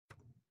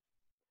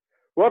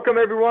Welcome,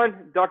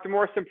 everyone. Dr.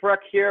 Morrison Perek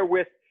here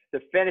with the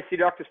Fantasy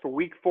Doctors for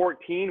Week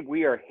 14.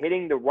 We are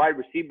hitting the wide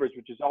receivers,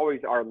 which is always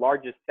our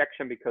largest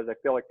section because I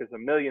feel like there's a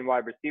million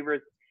wide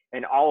receivers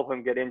and all of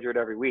them get injured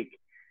every week.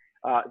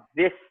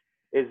 This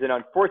is an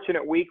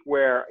unfortunate week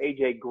where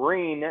A.J.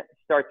 Green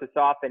starts us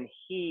off and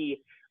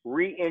he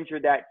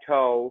re-injured that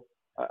toe,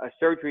 a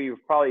surgery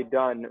you've probably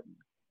done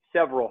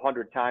several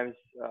hundred times,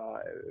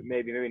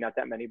 maybe not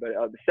that many, but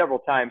several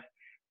times.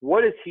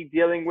 What is he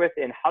dealing with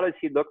and how does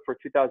he look for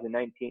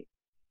 2019?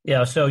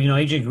 Yeah, so,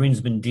 A.J.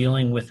 Green's been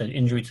dealing with an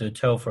injury to the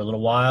toe for a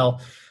little while.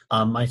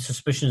 My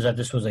suspicion is that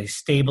this was a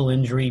stable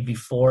injury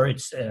before.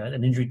 It's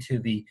an injury to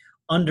the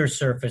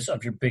undersurface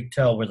of your big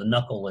toe where the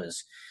knuckle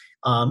is.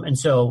 And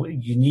so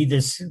you need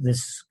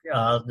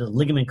the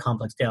ligament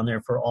complex down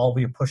there for all of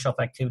your push-off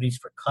activities,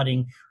 for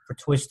cutting, for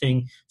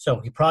twisting. So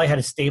he probably had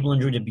a stable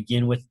injury to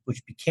begin with,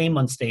 which became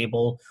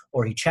unstable,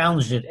 or he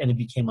challenged it and it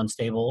became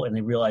unstable, and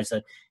they realized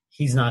that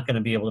he's not going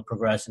to be able to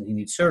progress and he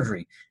needs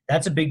surgery.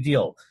 That's a big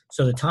deal.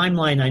 So the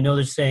timeline, I know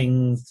they're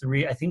saying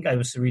 3, I think I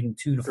was reading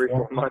 2 to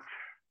 4 months.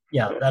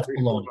 Yeah, that's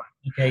baloney.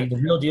 Okay, the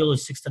real deal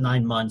is 6 to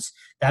 9 months.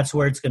 That's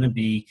where it's going to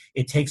be.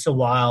 It takes a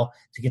while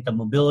to get the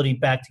mobility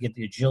back, to get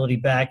the agility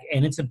back,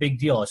 and it's a big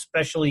deal,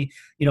 especially,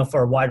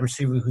 for a wide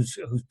receiver who's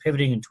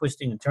pivoting and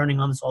twisting and turning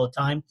on this all the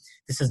time.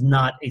 This is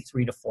not a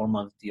 3 to 4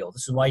 month deal.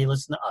 This is why you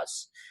listen to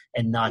us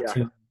and not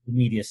to the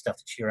media stuff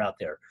that you're out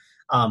there.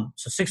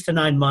 So 6 to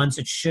 9 months,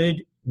 it should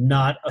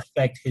not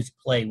affect his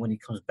play when he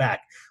comes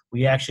back.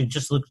 We actually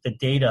just looked at the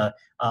data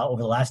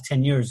over the last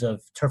 10 years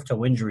of turf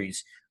toe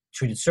injuries,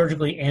 treated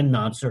surgically and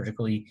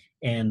non-surgically,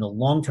 and the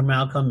long-term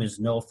outcome is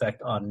no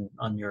effect on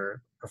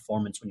your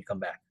performance when you come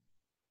back.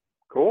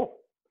 Cool.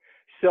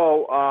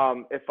 So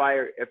if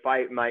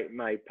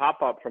my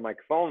pop-up from my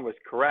phone was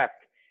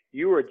correct,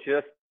 you were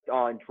just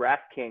on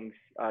DraftKings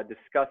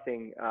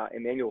discussing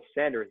Emmanuel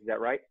Sanders. Is that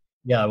right?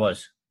 Yeah, I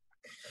was.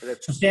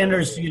 So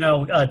Sanders,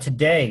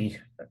 today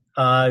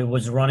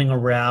was running a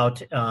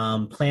route,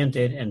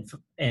 planted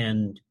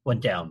and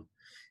went down.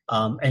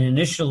 And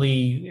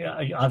initially,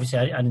 obviously,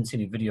 I didn't see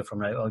any video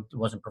from it. It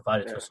wasn't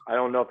provided to us. I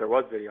don't know if there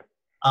was video.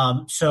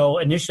 So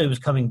initially, it was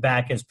coming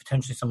back as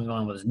potentially something going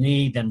on with his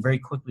knee. Then very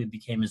quickly, it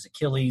became his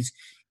Achilles.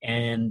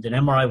 And an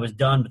MRI was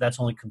done, but that's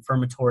only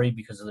confirmatory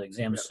because the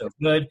exam is so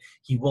good.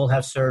 He will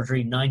have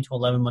surgery, 9 to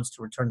 11 months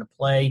to return to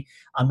play.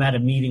 I'm at a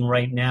meeting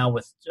right now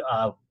with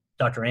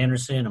Dr.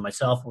 Anderson and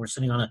myself. We're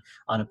sitting on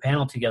a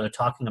panel together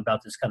talking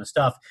about this kind of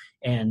stuff.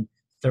 And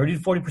 30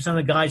 to 40% of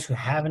the guys who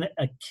have an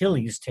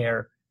Achilles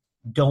tear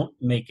don't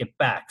make it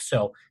back.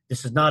 So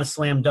this is not a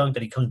slam dunk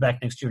that he comes back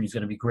next year and he's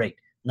going to be great.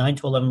 9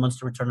 to 11 months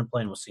to return to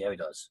play, and we'll see how he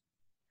does.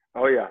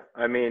 Oh yeah,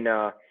 I mean,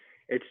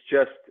 it's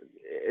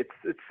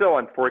so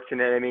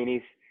unfortunate. I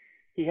mean,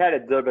 he had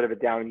a little bit of a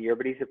down year,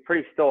 but he's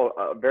still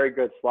a very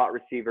good slot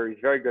receiver. He's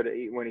very good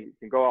when he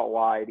can go out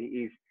wide.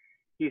 He's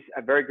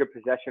a very good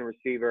possession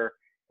receiver,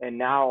 and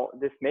now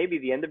this may be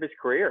the end of his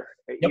career,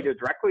 either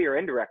directly or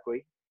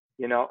indirectly.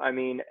 I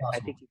mean, awesome. I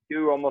think he's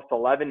due almost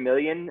 $11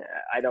 million.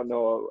 I don't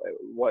know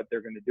what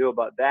they're going to do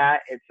about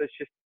that.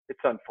 It's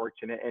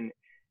unfortunate. And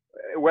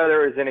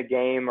whether it's in a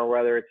game or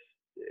whether it's,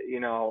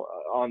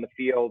 on the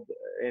field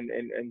and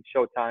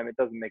showtime, it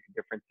doesn't make a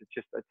difference.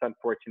 It's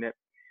unfortunate.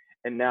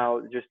 And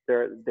now just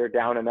they're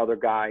down another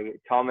guy.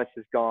 Thomas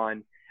is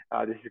gone.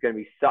 This is going to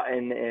be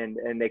Sutton,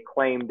 and they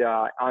claimed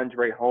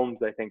Andre Holmes,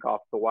 I think,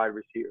 off the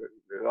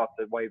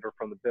waiver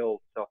from the Bills.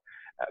 So,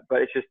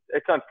 but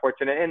it's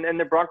unfortunate, and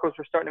the Broncos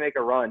were starting to make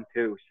a run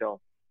too. So,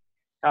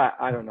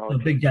 I don't know. A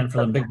big dent for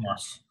them, big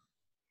loss.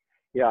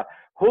 Yeah,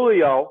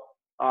 Julio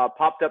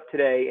popped up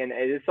today, and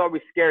this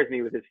always scares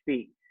me with his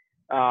feet.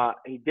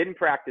 He didn't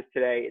practice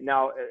today.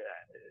 Now,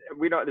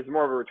 we don't. This is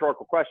more of a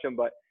rhetorical question,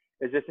 but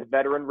is this a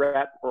veteran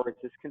rep or is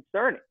this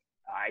concerning?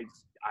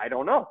 I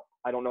don't know.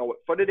 I don't know what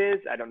foot it is.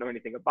 I don't know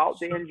anything about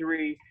the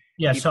injury.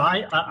 Yeah, so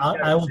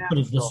I will put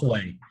it this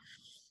way.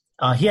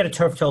 He had a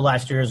turf toe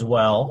last year as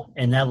well,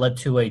 and that led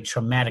to a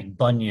traumatic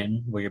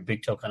bunion where your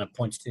big toe kind of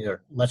points to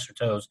your lesser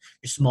toes,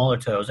 your smaller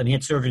toes, and he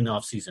had surgery in the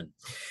offseason.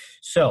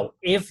 So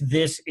if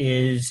this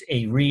is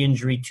a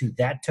re-injury to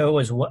that toe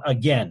as well,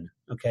 again,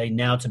 okay,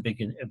 now it's a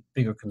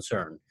bigger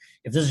concern.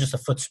 If this is just a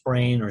foot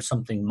sprain or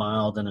something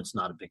mild, then it's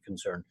not a big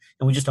concern,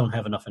 and we just don't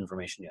have enough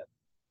information yet.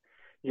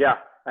 Yeah,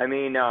 I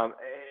mean,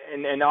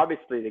 and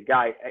obviously the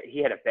guy,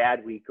 he had a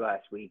bad week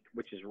last week,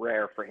 which is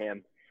rare for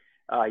him.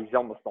 He's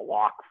almost a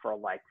lock for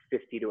like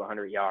 50 to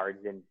 100 yards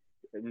and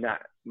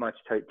not much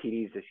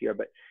TDs this year.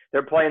 But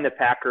they're playing the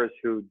Packers,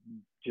 who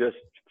just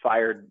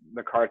fired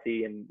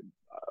McCarthy, and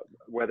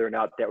whether or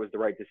not that was the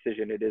right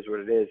decision, it is what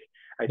it is.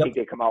 I think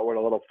they come out with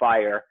a little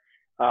fire.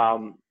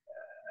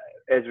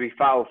 As we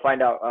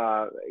find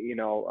out,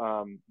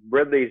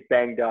 Ridley's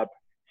banged up.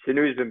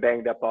 Sanu's been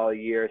banged up all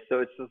year. So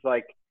it's just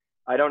like,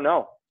 I don't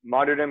know.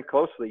 Monitor him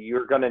closely.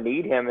 You're going to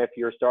need him if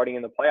you're starting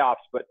in the playoffs,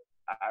 but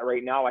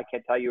right now I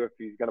can't tell you if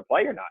he's going to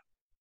play or not.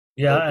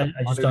 Yeah,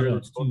 I just don't know.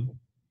 It's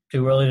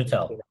too early to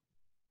tell.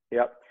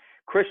 Yep.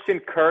 Christian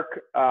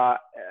Kirk,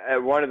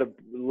 one of the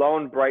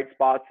lone bright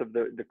spots of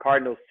the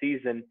Cardinals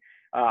season,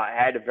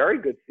 had a very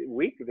good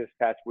week this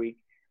past week.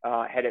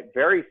 Had a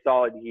very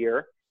solid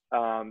year.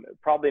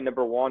 Probably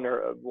number one,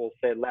 or we'll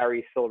say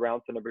Larry's still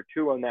around, so number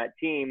two on that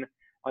team.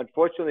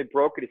 Unfortunately,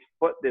 broke his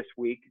foot this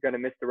week. Going to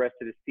miss the rest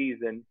of the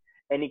season.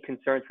 Any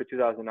concerns for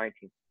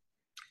 2019?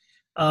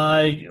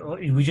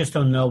 We just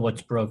don't know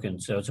what's broken.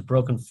 So it's a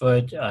broken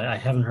foot. I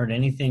haven't heard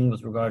anything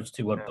with regards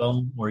to what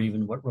bone or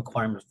even what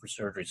requirements for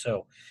surgery.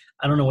 So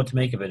I don't know what to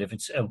make of it. If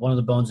it's one of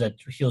the bones that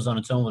heals on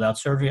its own without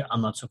surgery,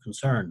 I'm not so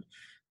concerned.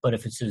 But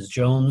if it's his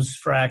Jones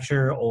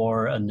fracture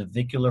or a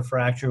navicular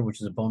fracture, which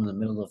is a bone in the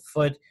middle of the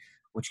foot,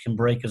 which can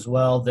break as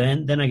well,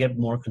 then I get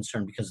more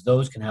concerned because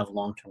those can have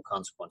long-term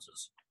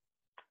consequences.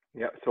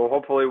 Yeah, so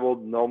hopefully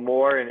we'll know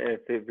more, and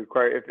if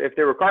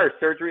they require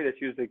surgery, that's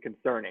usually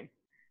concerning,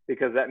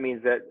 because that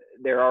means that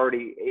they're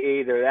already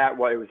either it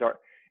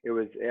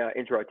was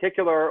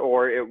intra-articular,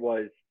 or it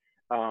was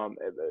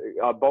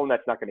a bone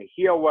that's not going to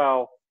heal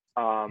well,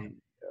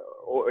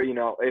 or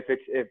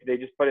if they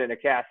just put it in a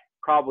cast,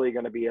 probably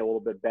going to be a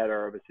little bit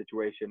better of a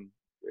situation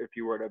if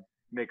you were to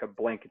make a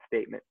blanket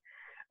statement.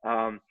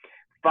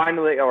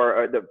 Finally,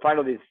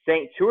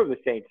 two of the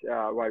Saints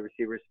wide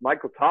receivers,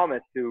 Michael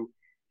Thomas, who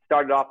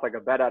started off like a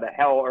bat out of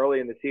hell early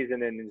in the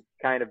season and has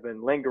kind of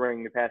been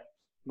lingering the past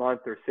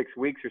month or 6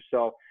 weeks or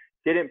so,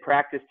 didn't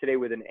practice today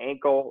with an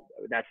ankle.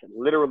 That's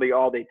literally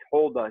all they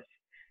told us.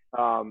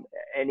 Have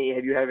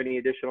you have any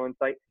additional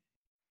insight?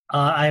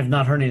 I have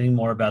not heard anything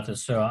more about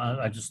this, so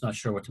I'm just not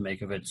sure what to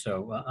make of it.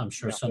 So I'm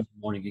sure Sunday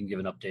morning you can give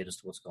an update as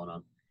to what's going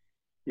on.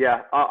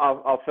 Yeah,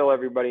 I'll fill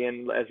everybody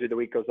in as the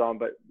week goes on,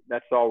 but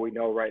that's all we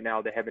know right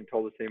now. They haven't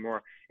told us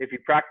anymore. If he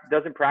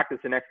doesn't practice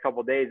the next couple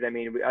of days, I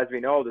mean, as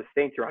we know, the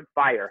Saints are on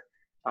fire.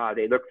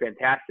 They look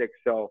fantastic.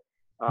 So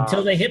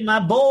until they hit my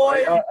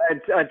boy,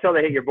 until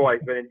they hit your boys,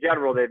 but in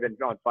general, they've been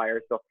on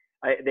fire. So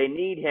they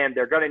need him.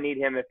 They're going to need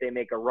him if they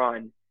make a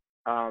run.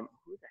 Who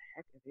the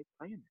heck are they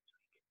playing this week?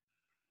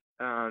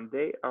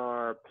 They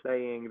are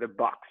playing the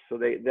Bucks, so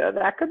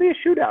that could be a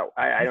shootout.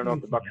 I don't know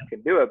if the Bucks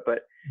can do it, but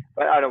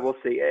I don't know.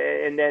 We'll see.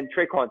 And then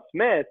Tre'Quan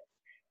Smith,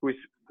 who's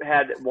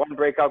had one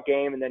breakout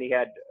game, and then he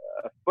had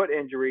a foot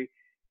injury,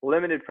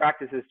 limited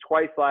practices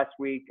twice last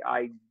week.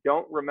 I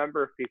don't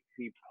remember if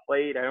he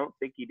played. I don't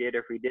think he did.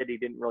 If he did, he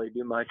didn't really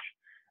do much.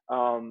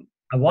 I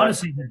want to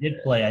say he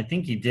did play. I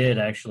think he did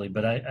actually,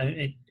 but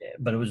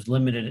but it was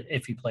limited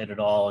if he played at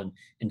all and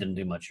didn't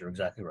do much. You're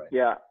exactly right.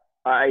 Yeah.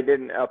 I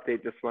didn't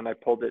update this one. I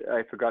pulled it.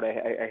 I forgot I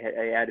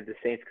added the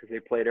Saints because they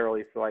played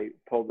early, so I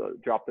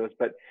dropped those.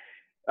 But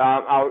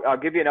I'll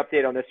give you an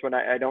update on this one.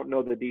 I don't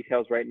know the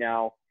details right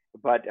now,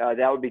 but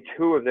that would be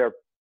two of their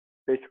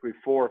basically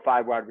 4 or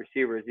 5 wide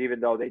receivers, even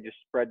though they just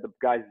spread the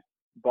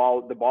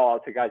ball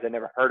out to guys I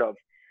never heard of.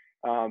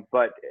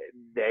 But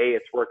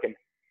it's working.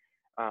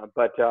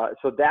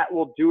 So that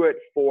will do it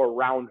for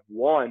round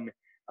 1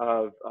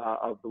 of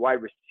the wide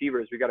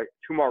receivers. We got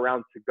 2 more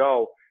rounds to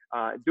go.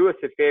 Do us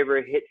a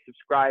favor, hit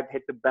subscribe,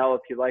 hit the bell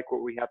if you like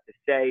what we have to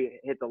say,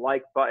 hit the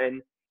like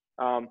button.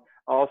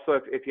 Also,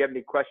 if you have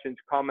any questions,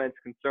 comments,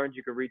 concerns,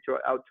 you can reach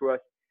out to us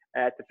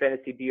at the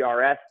Fantasy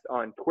DRS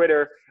on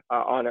Twitter,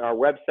 on our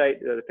website,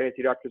 the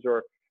Fantasy Doctors,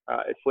 or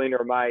Selena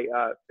or my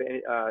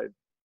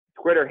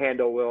Twitter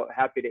handle. We're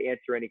happy to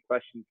answer any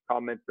questions,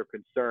 comments, or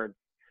concerns,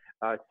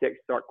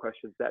 start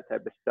questions, that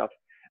type of stuff.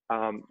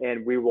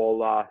 And we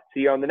will see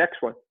you on the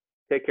next one.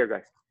 Take care,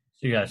 guys.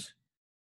 See you guys.